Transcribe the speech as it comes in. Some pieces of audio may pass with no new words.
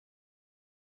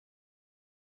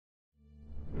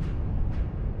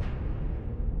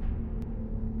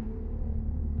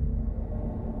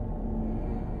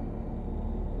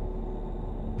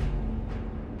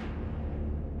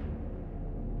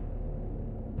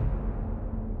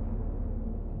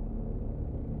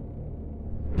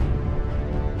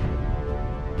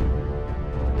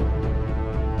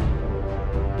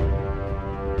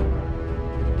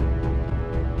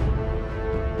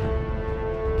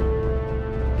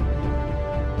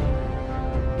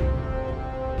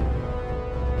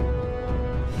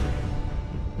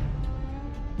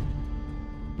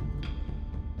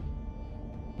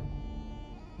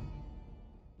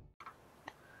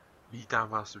Vítám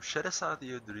vás u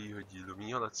 62. dílu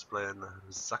mýho let's playe na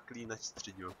hru Zaklínač z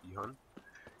divokýho.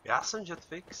 Já jsem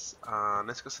Jetfix a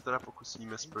dneska se teda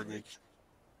pokusíme splnit...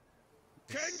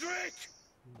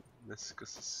 Dneska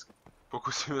se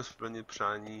pokusíme splnit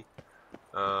přání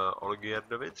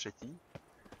Ilgierdovi, třetí.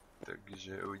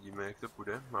 Takže uvidíme, jak to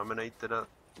půjde. Máme najít teda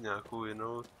nějakou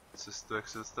jinou cestu, jak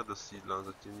se dostat do sídla,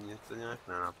 zatím mě to nějak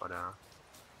nenapadá.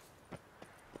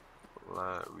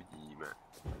 Ale uvidíme.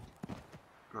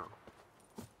 No.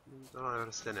 Tohle je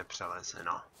prostě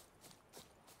nepřelezeno.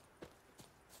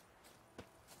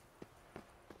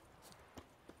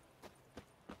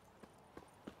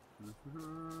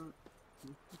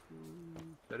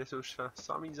 Tady jsou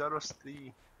samý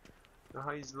zarostlí. Na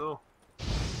hajzlu.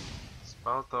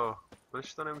 Spál to.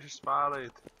 Proč to nemůžeš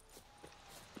spálit?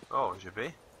 Oh, že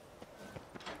by?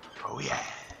 Oh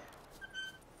yeah.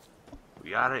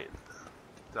 We are in.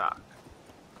 Tak.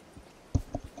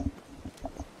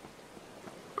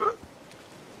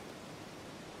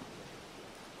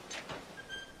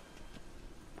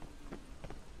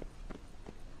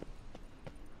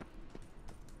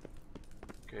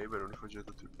 Budu doufat, že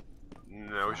to tu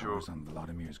neoživu.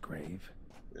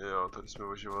 Jo, tady jsme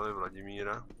oživovali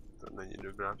Vladimíra. To není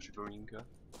dobrá připomínka.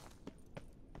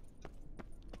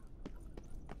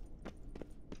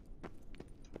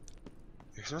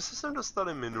 Jak jsme se sem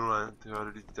dostali minule?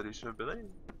 Tady jsme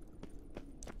byli?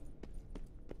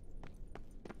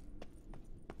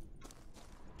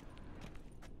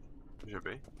 Že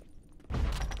by?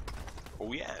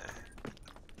 Oh yeah!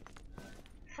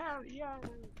 Hell yeah!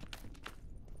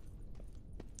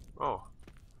 Oh.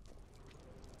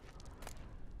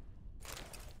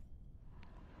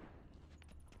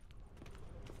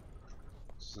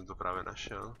 Jsem to právě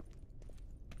našel.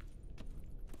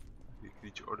 Je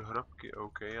klíč od hrobky,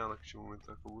 OK, ale k čemu mi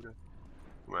to jako bude?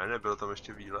 Nebyl tam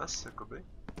ještě výlez, jakoby?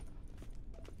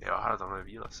 Jo, ale tam je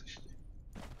výlez ještě.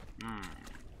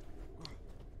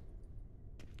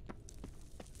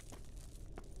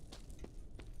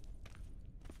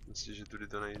 Myslím, že tudy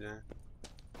to nejde.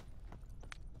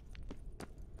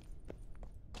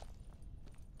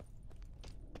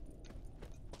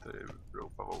 Tady budou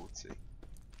pavouci.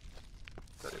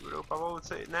 Tady budou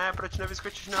pavouci. Ne, proč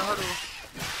nevyskočíš nahoru?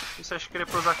 Ty seš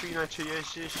kripl zaklínači,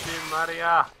 Ježiši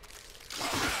Maria.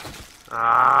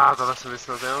 Tohle se mi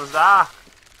snad jenom zdá.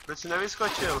 Proč jsi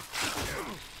nevyskočil?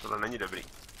 Tohle není dobrý.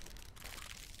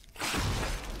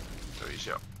 To víš,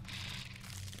 jo.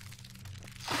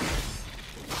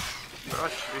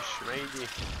 Proč, víš, nejdi.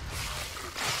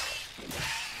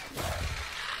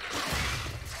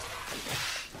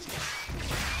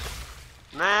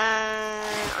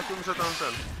 Ne, ať umře tam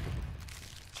ten.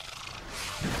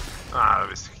 To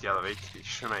bys chtěl, viď,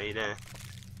 když nejde.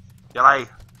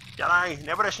 Dělej,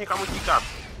 nebudeš nikam utíkat.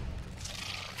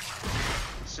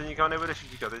 Ještě nikam nebudeš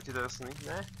utíkat, je ti to jasný?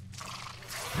 Ne?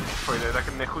 Pojď, to je tak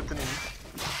nechutný.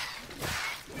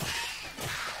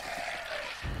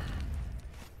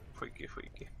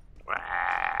 Fujky.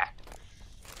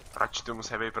 Proč tu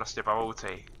musí být prostě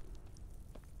pavoucej?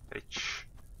 Pryč.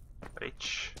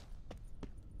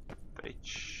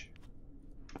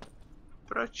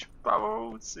 Proč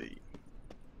pavouci?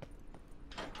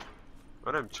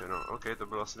 Odemče, no, OK, to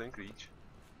byl asi ten klíč.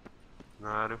 No,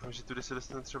 já doufám, že tudy se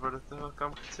dostanu třeba do toho,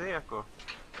 kam chci, jako.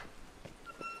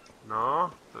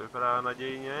 No, to vypadá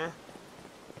nadějně.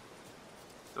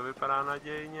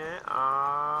 A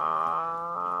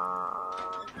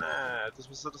ne, to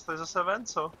jsme se dostali zase ven,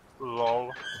 co?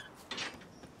 Lol.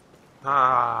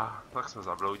 Tak jsme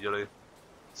zabloudili.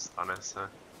 Stane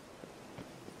se.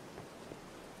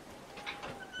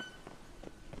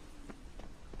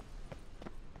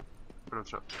 Půjdeme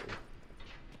třeba tady.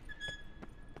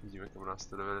 Vidíme, kam nás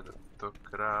to dovede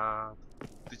tentokrát.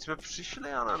 Teď jsme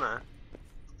přišli, ale ne.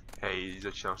 Hej,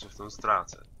 začínám se v tom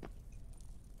ztrácet.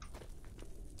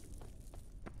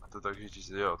 A to tak, že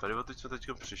čistě, jo, tady od teď jsme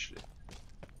teďka přišli.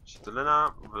 Že tohle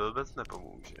nám vůbec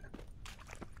nepomůže.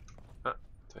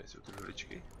 Tady jsou ty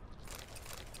hličky.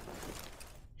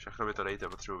 Všechno mi to dejte,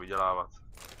 potřebuji vydělávat.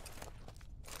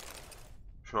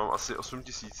 Už mám asi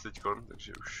 8000 teďkon,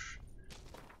 takže už...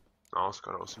 No,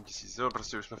 skoro 8000, no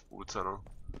prostě už jsme v půlce, no.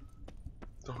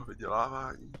 Toho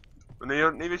vydělávání.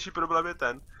 Největší problém je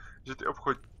ten, že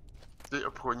ty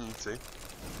obchodníci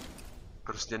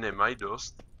prostě nemají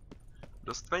dost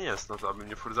peněz na to, aby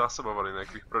mě furt zásobovali,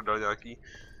 jak bych prodal nějaký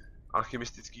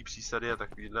alchymistický přísady a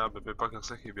takovýhle, aby mi pak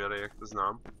zase chyběly, jak to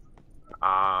znám.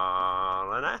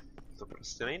 Ale ne, to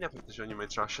prostě nejde, protože oni mají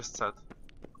třeba 600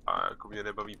 a jako mě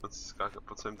nebaví moc skákat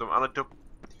po celém tom, ale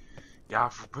já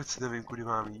vůbec nevím, kudy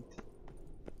mám jít.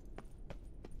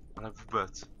 Ale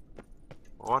vůbec.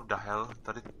 What the hell?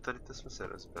 Tady to jsme se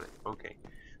rozbili. OK.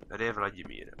 Tady je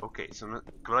Vladimír. OK.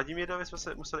 K Vladimírovi jsme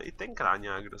se museli i tenkrát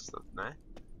nějak dostat, ne?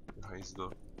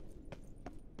 Hajzlo.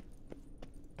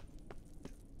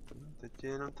 Teď je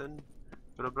jenom ten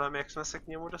problém, jak jsme se k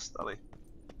němu dostali.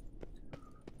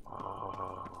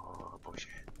 Bože.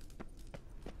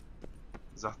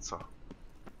 Za co?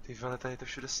 Ty vole, tady je to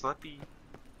všude slepý.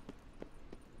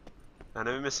 Já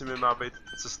nevím, jestli mi má být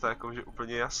cesta jakože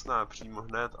úplně jasná přímo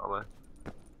hned, ale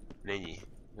není.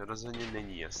 Rozhodně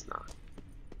není jasná.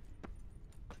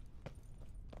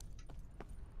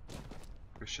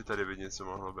 Ještě tady by něco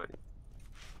mohlo být.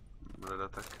 Hleda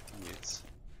tak nic.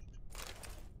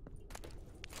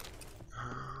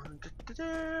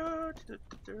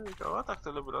 No, tak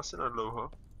tohle bude asi na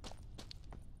dlouho.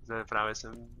 Zde právě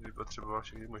jsem vypotřeboval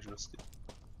všechny možnosti.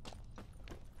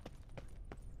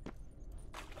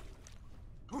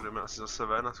 Budeme asi zase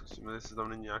ven a zkusíme, jestli tam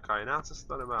není nějaká jiná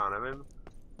cesta, nebo já nevím.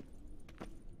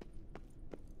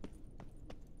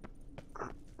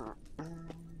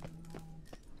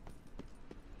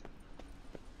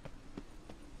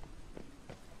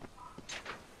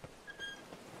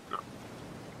 No.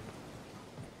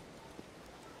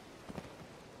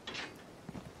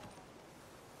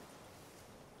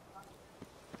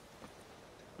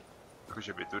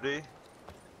 Takže by tudy.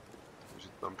 Takže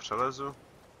tam přelezu.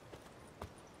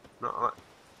 No ale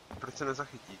proč se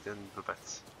nezachytí ten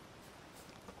blbec?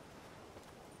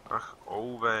 Ach,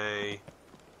 ouvej.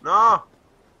 No!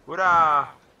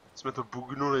 Hurá! Jsme to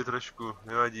bugnuli trošku,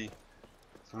 nevadí.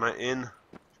 Jsme in,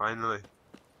 finally.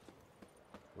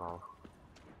 Wow.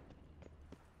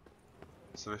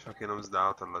 To se mi fakt jenom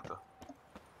zdá tohleto.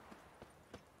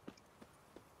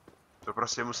 To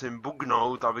prostě musím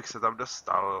bugnout, abych se tam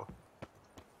dostal.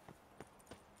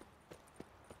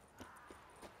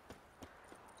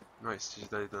 No jistě, že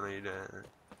tady to nejde.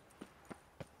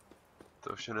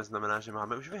 To vše neznamená, že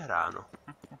máme už vyhráno.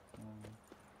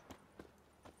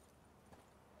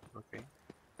 OK.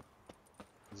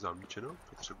 Zamčeno,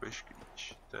 potřebuješ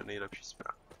klíč. To je nejlepší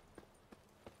zpráva.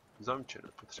 Zamčeno,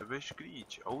 potřebuješ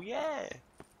klíč. Oh yeah!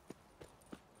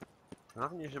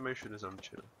 Hlavně, že mají všude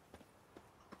zamčeno.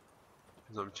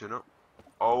 Zamčeno.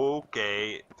 OK,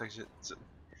 takže...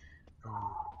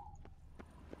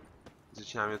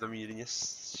 Začíná mě to mírně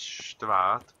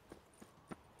štvát.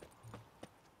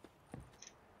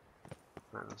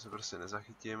 Ne, to se prostě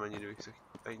nezachytím, ani kdybych se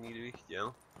nikdy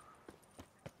chtěl.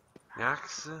 Nějak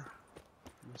se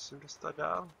musím dostat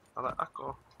dál, ale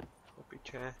ako?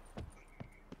 Opiče.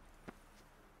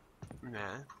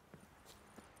 Ne.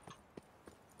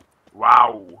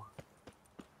 Wow!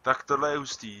 Tak tohle je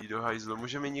hustý, do hajzlu.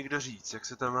 Může mi někdo říct, jak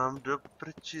se tam mám do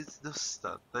prčic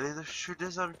dostat? Tady je to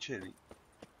všude zamčený.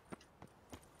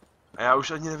 A já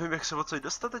už ani nevím, jak se odsud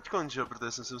dostat teďkon, že jo?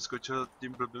 Protože jsem sem skočil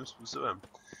tím blbým způsobem.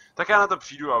 Tak já na to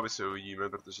přijdu a vy si uvidíme,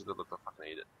 protože tohle to fakt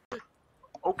nejde.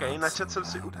 OK, načet jsem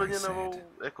si úplně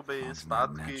novou, jakoby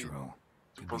zpátky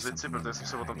tu pozici, protože jsem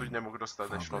se o tom teď nemohl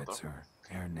dostat, nešlo to.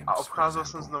 A obcházel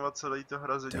jsem znova celý to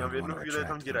hrazení a v jednu chvíli je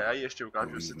tam díra, já ji ještě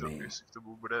ukážu, jestli k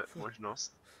tomu bude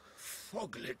možnost.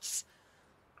 Foglets.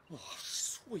 Oh,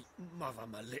 sweet mother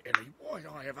Malitany, why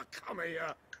did I ever come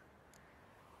here?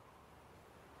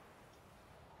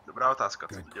 Dobrá otázka,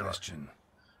 co to dělá?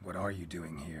 What are you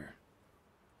doing here?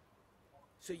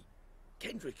 See,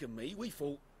 Kendrick and me, we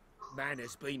thought man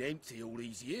has been empty all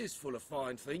these years, full of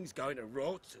fine things going to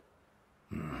rot.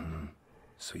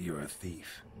 So you're a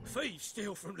thief. Thieves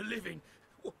steal from the living.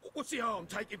 What's the harm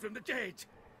taking from the dead?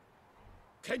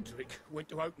 Kendrick went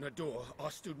to open the door. I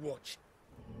stood watch.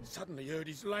 Suddenly heard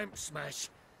his lamp smash.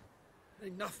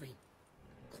 Then nothing.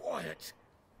 Quiet.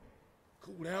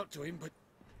 Called out to him, but...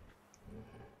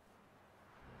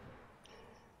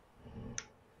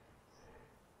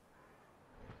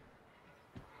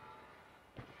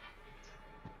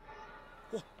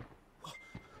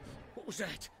 What was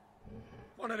that?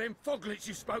 One of them foglets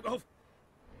you spoke of?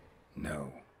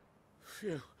 No.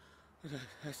 Phew.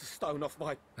 That's a stone off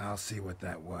my... I'll see what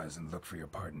that was and look for your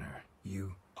partner.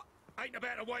 You? Ain't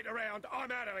about to wait around.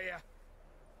 I'm out of here.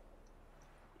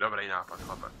 Dobrý nápad,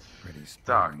 chlape. Pretty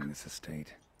sprawling this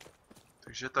estate.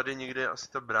 Takže tady někde je asi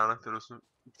ta brána,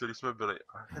 který jsme byli.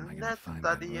 A hned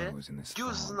tady je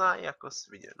džuzna jako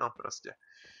svině. No prostě.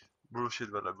 Bullshit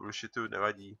vedle bullshitu,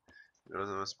 nevadí.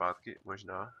 Vyrazíme zpátky,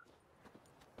 možná.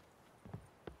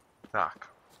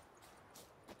 Tak.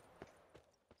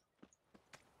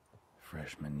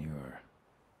 Fresh manure.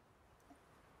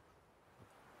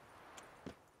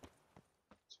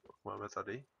 Co máme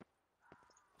tady?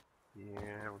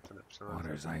 On to nepřeleze.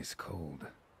 Water's ice cold.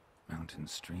 Mountain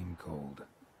stream cold.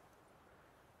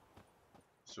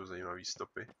 Jsou zajímavý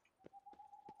stopy.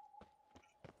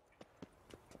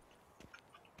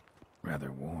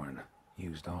 rather worn,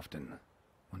 used often.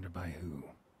 Wonder by who.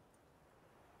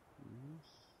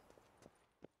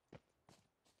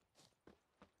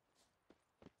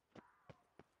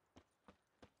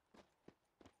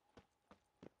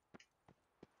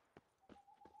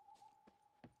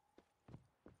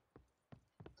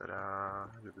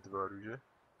 Tada, že by to byla růže?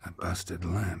 A busted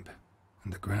lamp,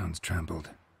 and the ground's trampled.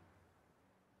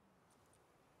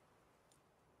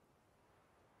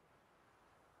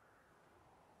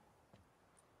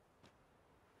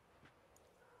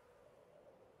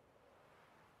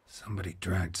 Somebody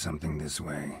dragged something this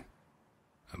way.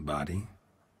 A body?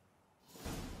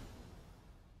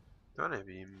 To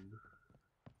nevím.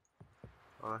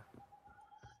 Ale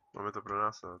máme to pro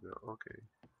nás, jo, OK.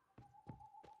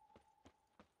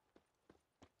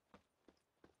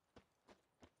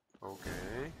 OK.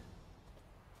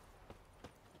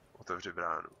 Otevři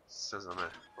bránu.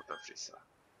 Sezame, otevři se.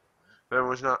 To je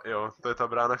možná, jo, to je ta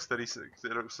brána,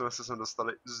 kterou jsme se sem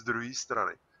dostali z druhé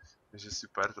strany. Takže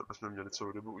super, to jsme měli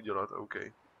celou dobu udělat, OK.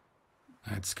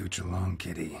 I'd scooch along,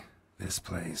 kitty. This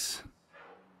place.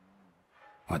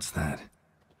 What's that?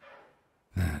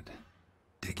 That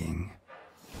digging?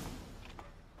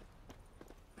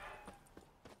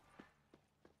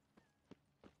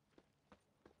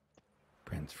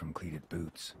 Prints from cleated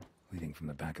boots, leading from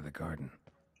the back of the garden.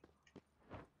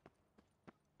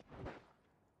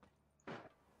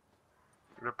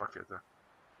 Kde pak je to?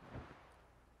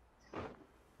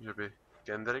 Že by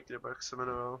Kendrick, nebo jak se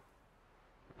jmenoval?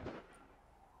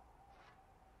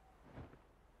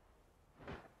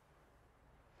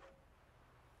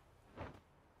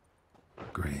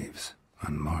 Graves,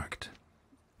 unmarked,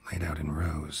 laid out in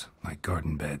rows, like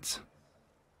garden beds.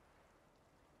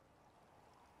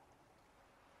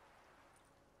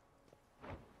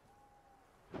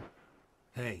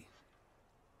 Hey.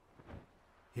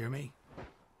 Hear me?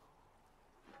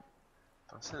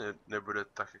 To asi nebude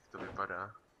tak, jak to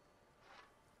vypadá.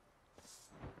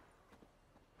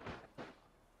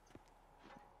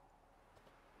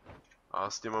 A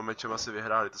s těma mečem asi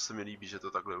vyhráli, to se mi líbí, že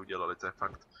to takhle udělali, to je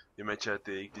fakt. Ty meče,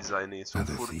 ty jejich designy jsou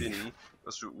furt jiný,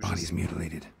 to jsou úžasný.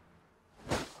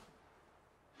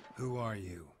 Who are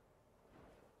you?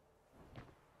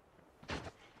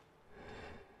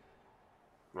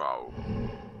 Wow.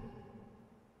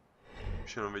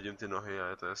 Už jenom vidím ty nohy a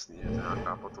je to jasný, je to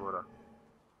nějaká potvora.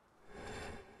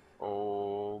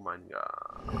 Oh my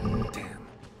god. Damn.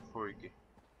 Fujky.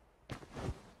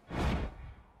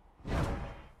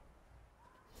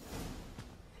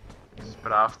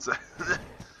 Správce.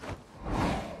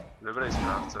 Dobrý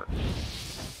správce.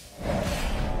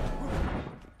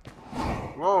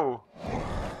 Wow.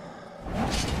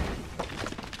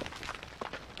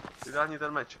 Vydání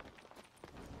ten meč.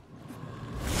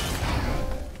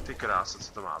 Ty krása,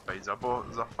 co to má být za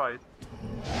fight?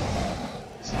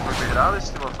 My jsme pak vyhráli s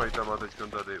těma fightama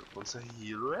teďkon tady. On se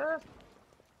healuje?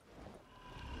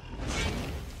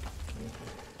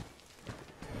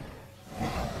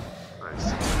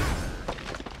 Nice.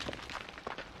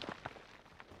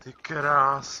 Ty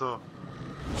kráso.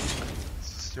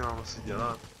 Co s tím mám asi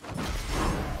dělat?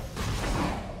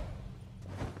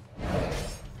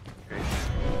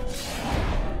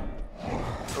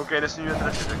 OK, nesmí mě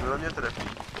trefit, jakmile mě trefí,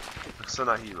 tak se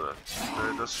nahýluje. To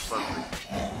je dost špatný.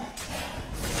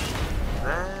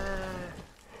 Ne.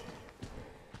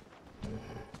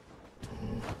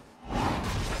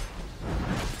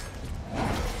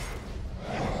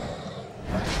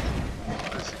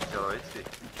 To si chtělo jít ty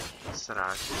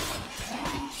sráči.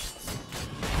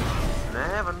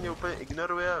 Ne, on mě úplně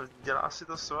ignoruje a dělá si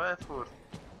to svoje furt.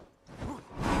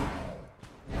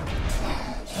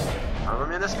 Ale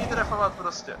mě nesmí trefovat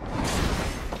prostě.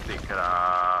 Ty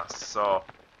kráso.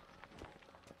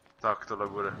 Tak tohle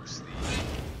bude hustý.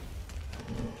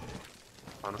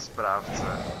 Pan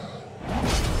správce.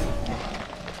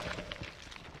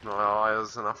 No jo, a je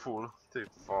zase na full. Ty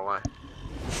vole.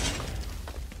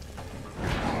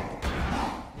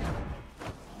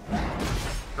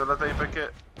 Tohle týpek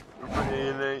je úplně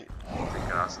jiný. Ty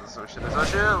kráso, to jsem ještě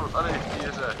nezažil. Tady v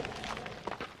tíře.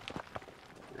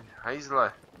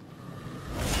 Hajzle.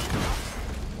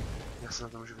 Já se na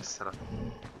to můžu vysrat.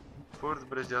 Furt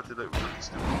budeš dělat tyhle útoky s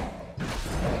tím.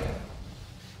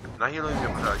 Nahýluj mě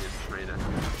pořádně, když mi jde.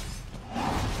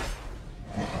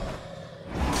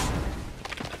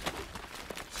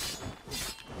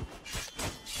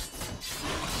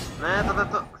 Ne, tohle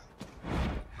to...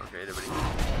 OK, dobrý.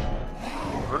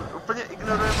 On úplně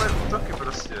ignoruje moje útoky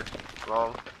prostě.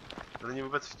 Lol. To není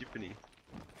vůbec vtipný.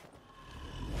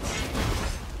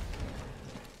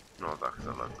 No tak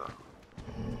tohleto.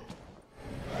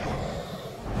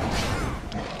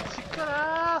 Ty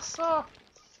kráso!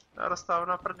 Já dostávám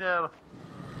na prdel.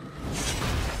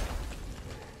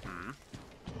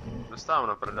 Dostávám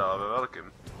na prdel, ale ve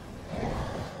velkým.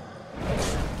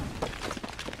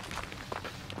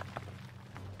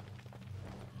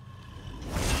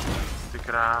 Ty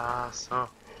kráso.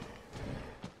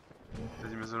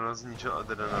 Teď mi zrovna zničil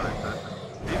adrenalin.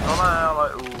 Ty vole,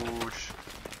 ale už.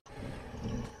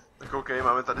 Tak OK,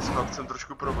 máme tady s chlapcem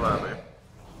trošku problémy.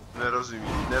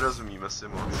 Nerozumíme si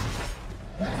moc.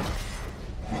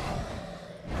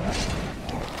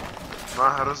 Má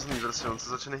hrozný prostě, on se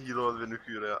začne healovat v jednu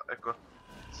chvíli a jako,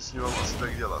 co s ním mám asi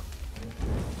tak dělat.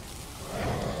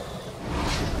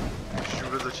 Můžeš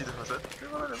vůbec začít hořet? Ty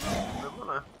vole, nebo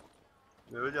ne?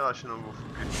 Nevyděláš jenom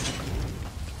bufuky.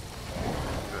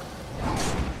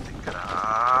 Ty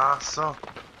kráso.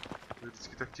 Je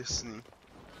vždycky tak těsný.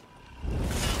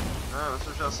 Ne,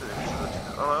 myslím, že asi nemůže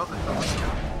začít, ale jo, teďka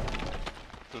vlastně.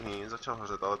 Začal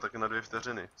hořet, ale tak na 2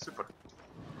 vteřiny. Super.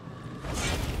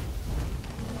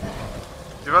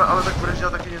 Tyhle, ale tak budeš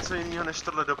dělat taky něco jiného než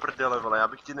tohle do prdele, vole. Já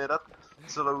bych ti nerad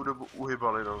celou dobu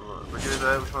uhybali, no vole.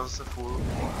 Podívejte, už mám zase full.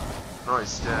 No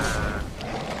jistě.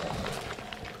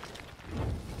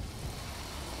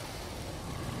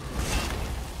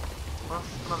 No,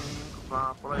 na mínku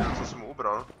plápole, co jsem mu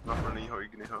ubral. Na plnýho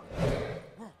igniho.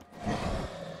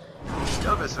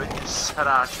 Chtěl bys, veď,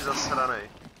 sráči zasranej.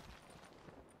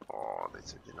 O, teď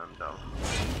se ti nandal.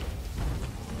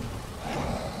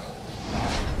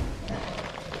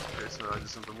 Jsem rád, že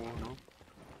jsem tomu uhnul.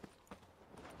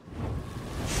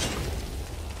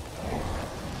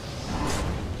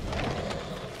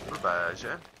 Blbé,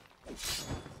 že?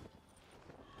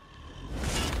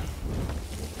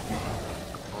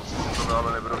 On si to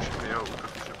ale nebudou všechny jeho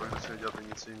útoky, že pak začne dělat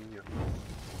nic jiného.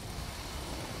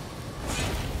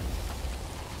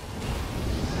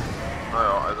 No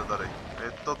jo, je to tady.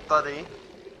 Je to tady.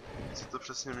 Co to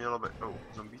přesně mělo být? Oh,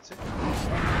 zombíci?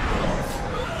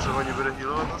 Co oni bude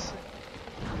healovat asi?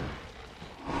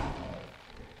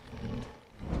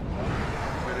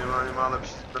 Minimálně má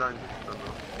lepší zbraň.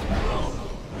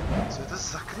 Co je to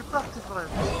za kripla, ty vole?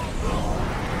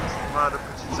 Co má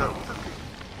dopočít za útoky?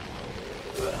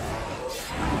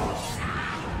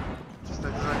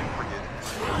 Přestaňte za ním chodit.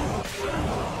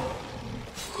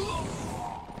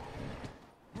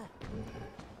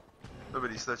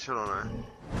 Dobrý, stačilo, ne?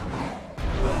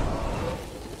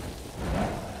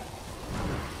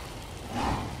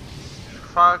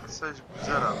 Fakt seš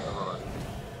bzerat, vole.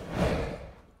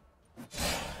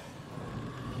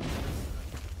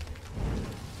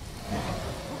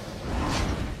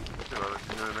 Tyhle,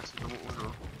 taky nevím, jak jsem tomu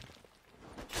užil.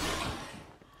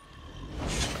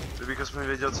 Kdybych aspoň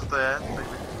věděl, co to je, tak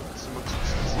bych si mohl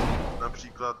zkusit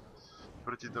například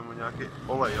proti tomu nějaký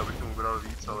olej, abych tomu bral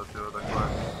víc, ale tyhle takhle.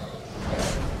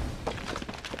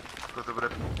 Takhle to bude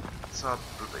docela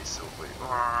blbej souboj.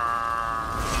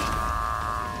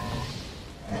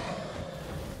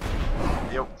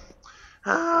 Jo.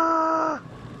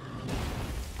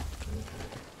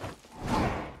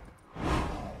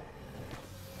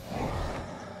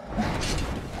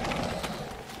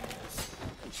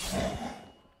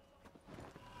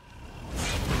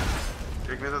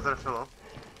 Jak mě to trefilo?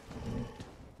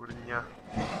 Kurňa.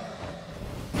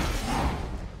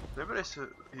 Nebudeš se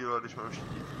healovat, když mám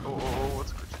štít.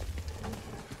 Odskoč.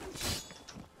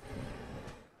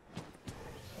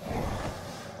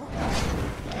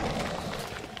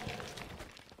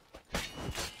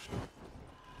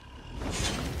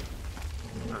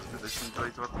 Zbytečný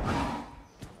plejtovat tady.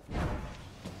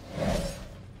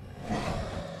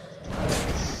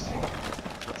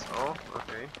 Co?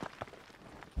 OK.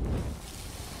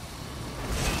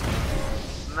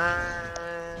 Ne,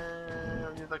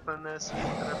 mě takhle nesmí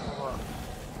trefovat.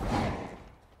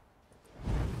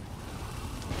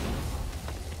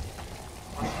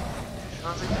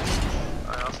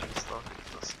 A já jsem dostal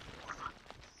zase.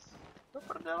 Do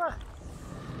prdele.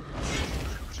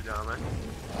 Trošku přidáme.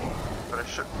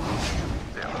 Pressure.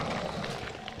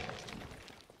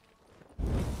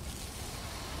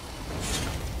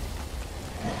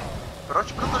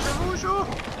 Proč? Protože můžu!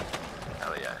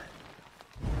 Hell yeah.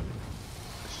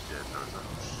 Ještě jednou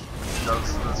zahoř. Dal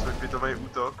jsem na svůj pitový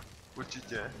útok.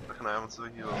 Určitě. Tak ne, já moc se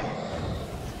vyhýlil.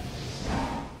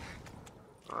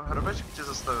 No, hrobečky tě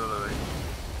zastavily, vej.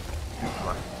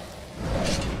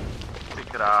 Ty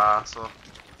kráso.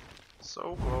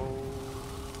 So close.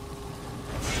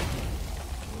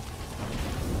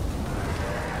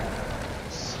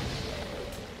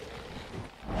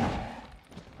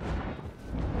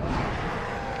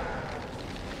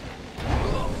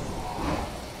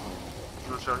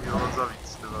 Začal healovat za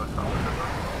víc, ty vole, chápete to?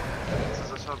 Se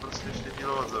začal prostě ještě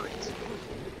healovat za víc.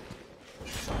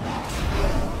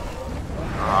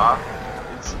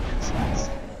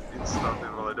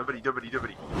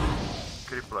 Dobrý.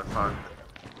 Kriple, fakt.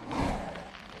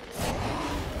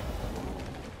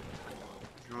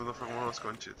 Už by mu to fakt mohlo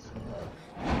skončit.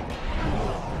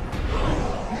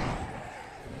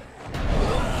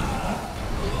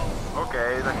 OK,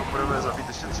 tak ho budeme zabít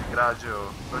ještě 3krát, že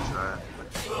jo? Proč ne?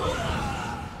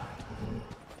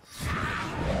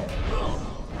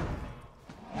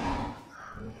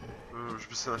 Už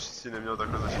by se naštěstí neměl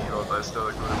takhle začít dělat, a jestli to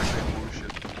takhle nevím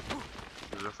bullshit.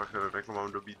 Protože fakt nevím, jak ho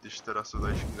mám dobít, když teda jsou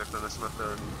tady všichni takhle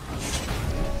nesmrtelný.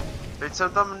 Teď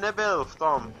jsem tam nebyl v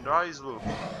tom, do hajzlu.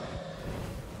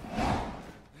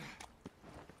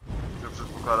 To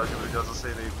předpokládá, že budu dělat zase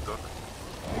jiný útok.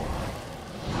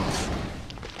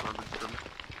 A teď tam...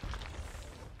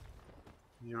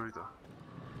 Míluj to.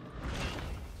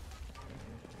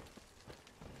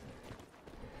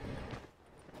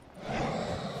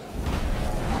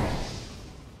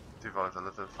 Ty vole,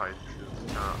 tenhle ten fight už mě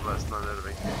začíná lézt na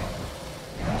nervy.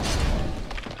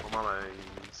 Pomalej,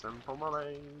 jsem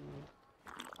pomalej.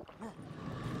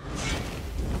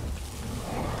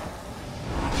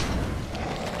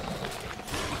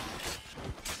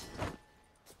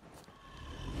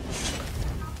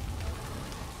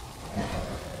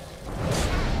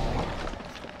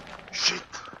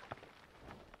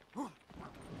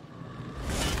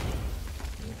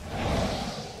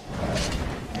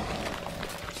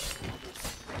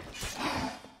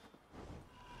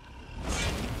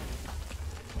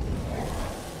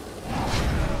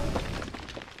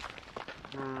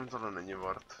 Tohle není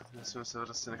ward. Musím se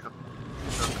prostě nechat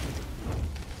chytat.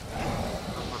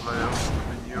 Podle jeho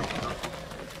stupňního útoku.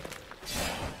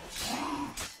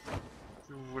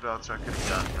 Budu dát třeba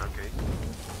kriťák nějaký.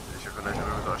 Když jako ne, že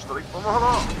by mi to až tolik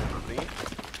pomohlo. Dobrý.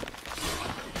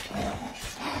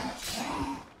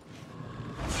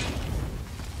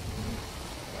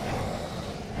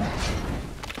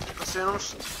 Prostě jenom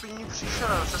stupní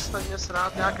příšel. Přestaň mě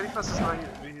srát, nějak rychle se snaží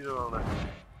vyhýdoval,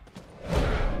 ne?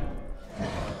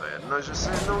 No, že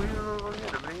se jednou hýlnul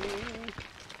volně, dobrý.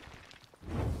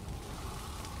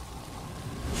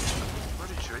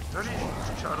 Hoříš, viď?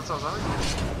 Hoříš, ale docela závidně.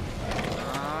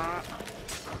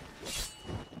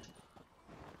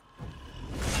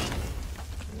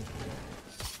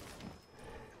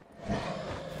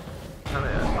 Tady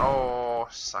je,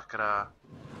 sakra.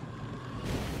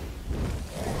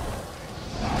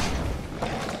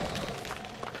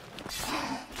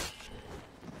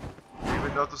 Jak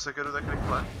bych dal tu sekeru tak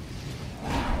rychle?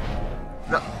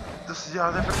 No, to si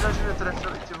děláte prdel, že mě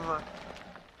trefili tímhle.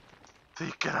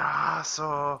 Ty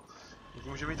kráso. Jak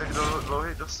může mít tak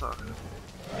dlouhý dosah?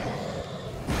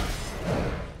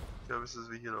 Chtěl by se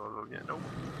zvýhylovat hlavně, no.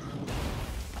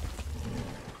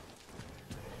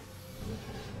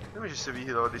 Nemůžeš se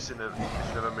vyhýlovat, když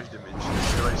nevemeš damage.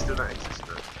 Ale jistě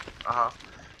neexistuje. Aha,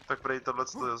 tak prej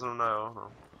tohleto je zrovna jo,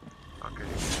 no. OK.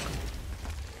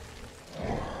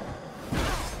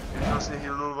 Když vlastně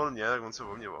healnul volně, tak on se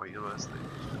o mě ohýluje stejně.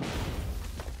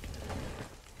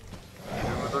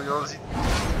 Kdyby to mělo vzít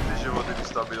ty životy, když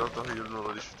to bylo to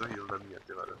healnulo, když to heal nemě,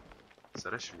 ty vado.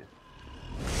 Sereš mě.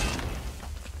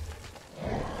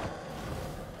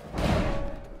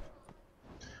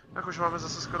 Tak už máme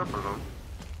zase skoro plno.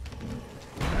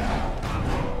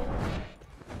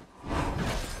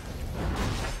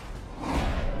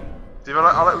 Ty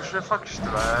vole, ale už mě fakt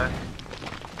štve.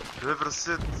 Že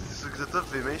prostě, kde to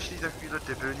vymýšlí takovýhle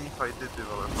debilní fighty, ty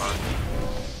vole, fakt.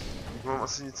 Mám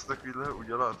asi něco takovýhleho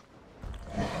udělat.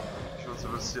 Když on se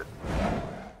prostě...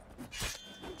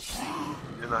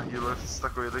 je nahýluje z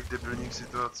takových debilních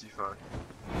situací, fakt.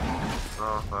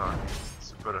 No, tak.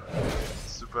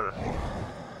 Super.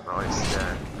 No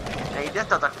jistě. Nejde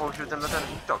to, tak použiju tenhle ten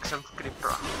útok, jsem v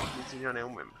kripla. Nic jiného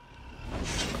neumím.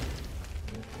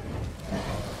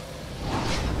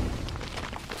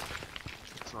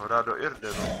 Co ho dá do Irdy,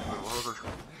 no, by mohlo trošku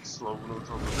slouvnout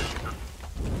toho tečka.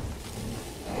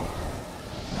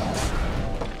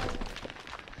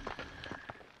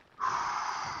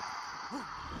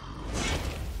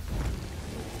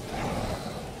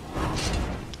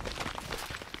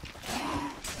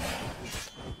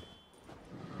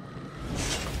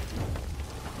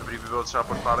 Dobrý by bylo třeba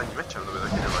podpálení mečem, to by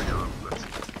taky nevadilo vůbec.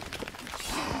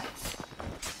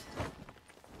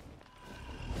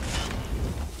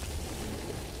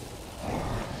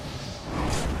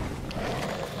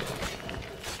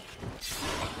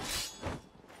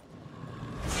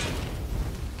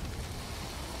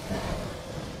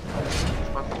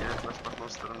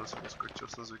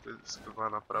 Jsem zvyklý skakovat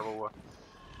na pravou a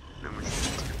nemůžu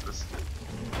vždycky prostě.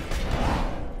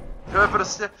 To je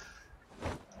prostě...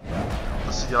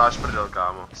 To si děláš prdel,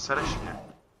 kámo. Sereš mě.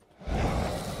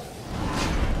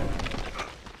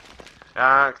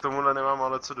 Já k tomuhle nemám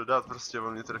ale co dodat, prostě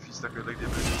on mě trefí z takových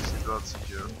debilních situací,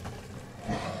 že jo.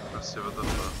 Prostě o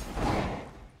tohle.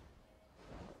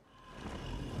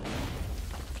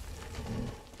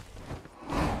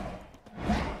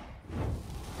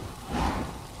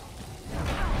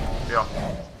 Jo.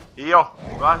 Jo,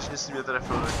 vážně si mě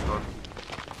trefil teďko.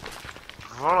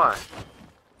 Vole.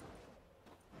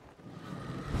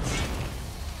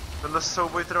 Tenhle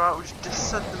souboj trvá už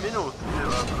 10 minut,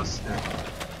 tyhle, prostě.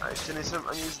 A ještě nejsem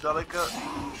ani zdaleka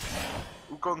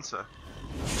u konce.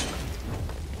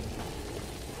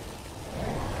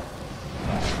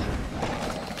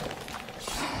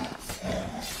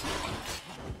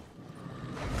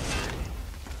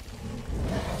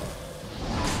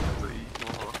 To jít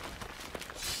mohlo.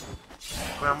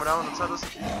 Jako já mu dávám docela dost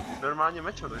normálně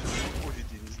mečo, takže můžu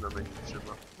použít jiný znamení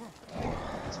třeba.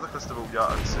 Co takhle s tebou udělá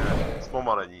akcie?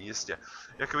 Zpomalení, jistě.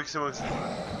 Jak bych si mohl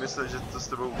myslet, že to s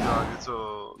tebou udělá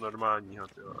něco normálního,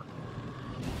 tyhle.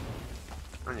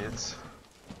 No nic.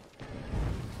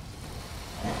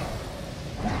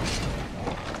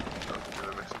 Tak,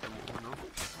 nevím, jak se tomu uhnu.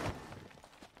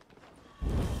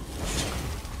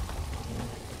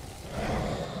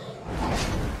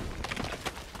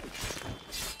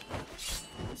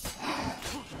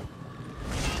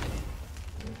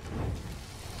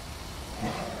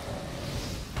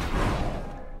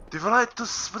 Ty vole, to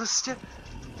prostě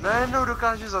najednou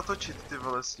dokáže zatočit, ty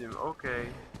vole, s tím, OK.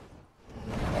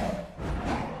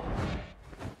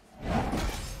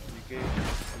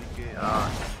 Díky a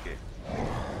díky.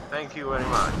 Thank you very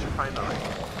much, finally.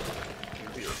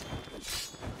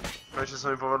 Konečně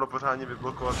se mi povedlo pořádně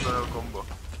vyblokovat to jeho kombo.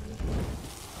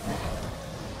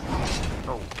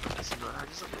 Oh, jsem byl rád,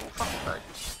 že jsem byl fakt tak.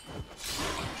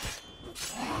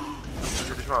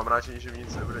 Protože když mám mráčení, že mi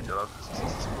nic nebude dělat, tak jsem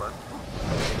se splet.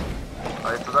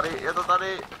 A je to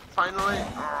tady, finally.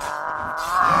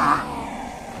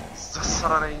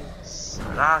 Zasranej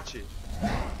sráči.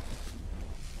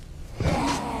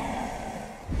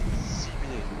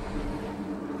 Zíbni.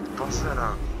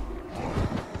 Pasera.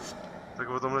 Tak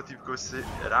o tomhle týpkovi si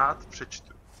rád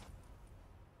přečtu.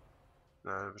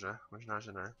 Ne, dobře, možná,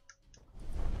 že ne.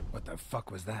 What the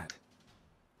fuck was that?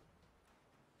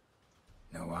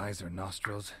 No eyes or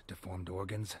nostrils, deformed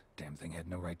organs. Damn thing had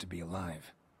no right to be alive.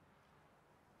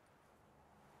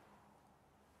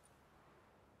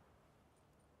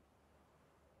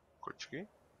 Kočky?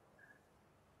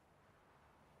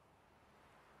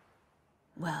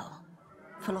 Well,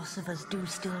 philosophers do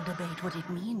still debate what it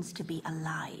means to be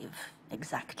alive,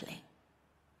 exactly.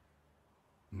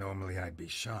 Normally I'd be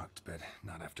shocked, but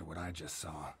not after what I just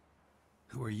saw.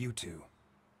 Who are you two?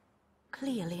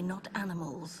 Clearly not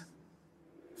animals.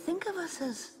 Think of us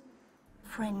as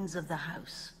friends of the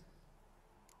house.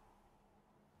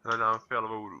 Hledám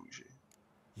fialovou růži.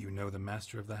 You know the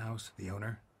master of the house, the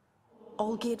owner?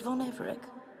 Olgierd von Everec?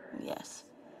 Yes,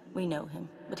 we know him,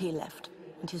 but he left,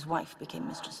 and his wife became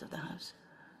mistress of the house.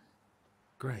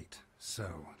 Great.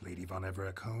 So, Lady von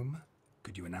Everec home?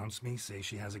 Could you announce me, say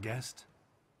she has a guest?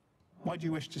 Why do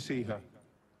you wish to see her?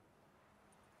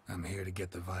 I'm here to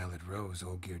get the violet rose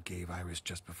Olgierd gave Iris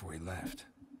just before he left.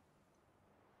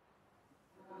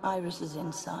 Iris is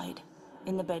inside,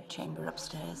 in the bedchamber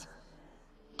upstairs.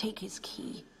 Take his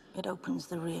key. It opens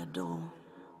the rear door.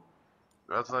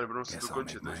 Já to tady budu muset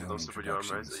dokončit, takže tam se podívám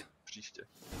na příště.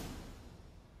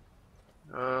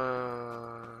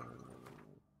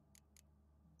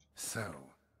 So.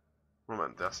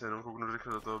 Moment, já si jenom kouknu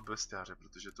rychle do toho bestiáře,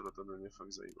 protože tohle by mě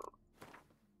fakt zajímalo.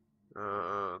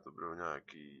 To budou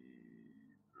nějaký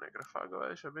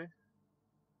nekrofágové šaby?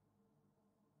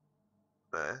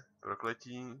 Ne,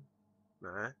 prokletí,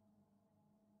 ne.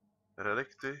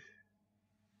 Relikty.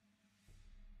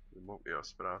 Jo,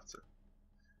 správce.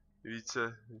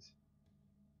 Více.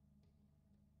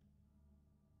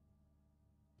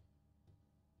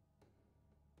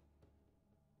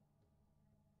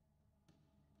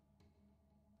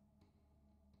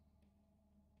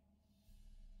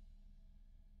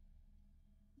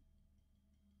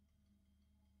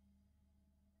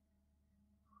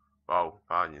 Wow,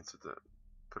 páni, co to je?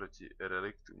 Proti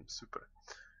reliktům, super.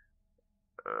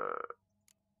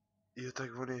 Jo,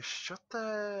 tak on je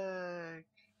šatek.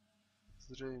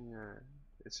 Zřejmě,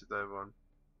 jestli to je on.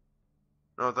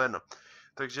 No, to je jedno.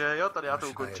 Takže jo, tady já to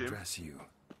ukončím.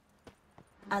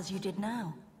 As you did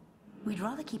now. We'd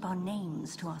rather keep our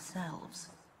names to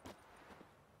ourselves.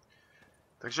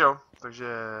 Takže jo, takže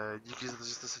díky za to,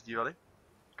 že jste se dívali.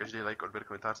 Každý like, odběr,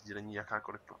 komentář, sdílení,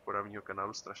 jakákoliv podpora mého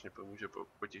kanálu strašně pomůže,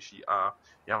 potěší a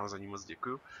já vám za ní moc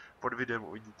děkuju. Pod videem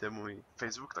uvidíte můj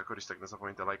Facebook, tak když tak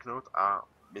nezapomeňte lajknout a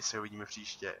my se uvidíme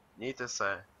příště. Mějte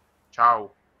se, čau.